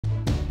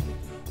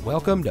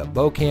Welcome to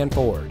Bokan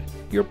Ford,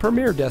 your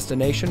premier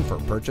destination for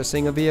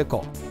purchasing a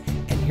vehicle.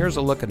 And here's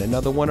a look at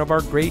another one of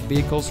our great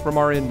vehicles from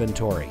our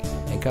inventory,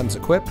 and comes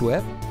equipped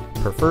with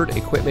Preferred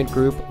Equipment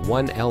Group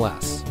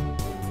 1LS,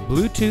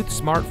 Bluetooth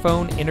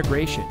smartphone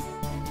integration,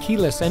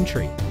 keyless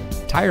entry,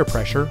 tire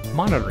pressure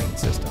monitoring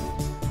system,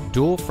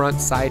 dual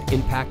front side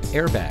impact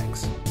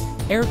airbags,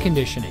 air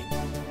conditioning,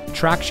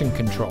 traction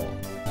control,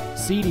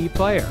 CD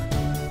player,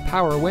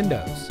 power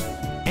windows,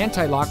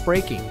 anti-lock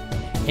braking,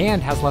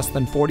 and has less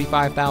than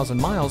 45,000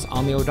 miles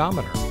on the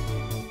odometer.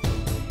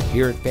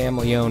 Here at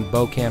family-owned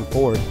Bokan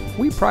Ford,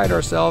 we pride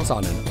ourselves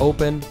on an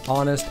open,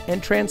 honest,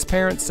 and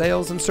transparent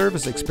sales and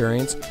service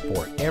experience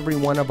for every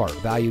one of our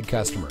valued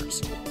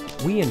customers.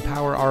 We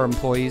empower our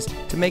employees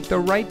to make the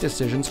right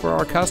decisions for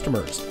our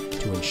customers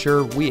to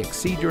ensure we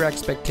exceed your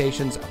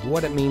expectations of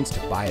what it means to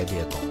buy a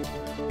vehicle.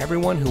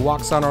 Everyone who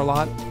walks on our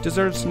lot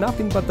deserves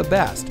nothing but the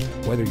best,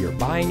 whether you're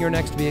buying your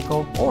next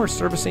vehicle or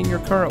servicing your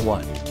current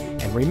one.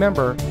 And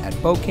remember, at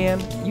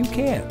Bokan, you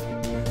can.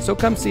 So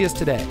come see us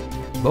today.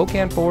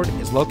 Bokan Ford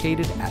is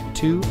located at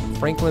 2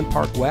 Franklin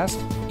Park West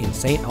in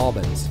St.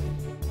 Albans.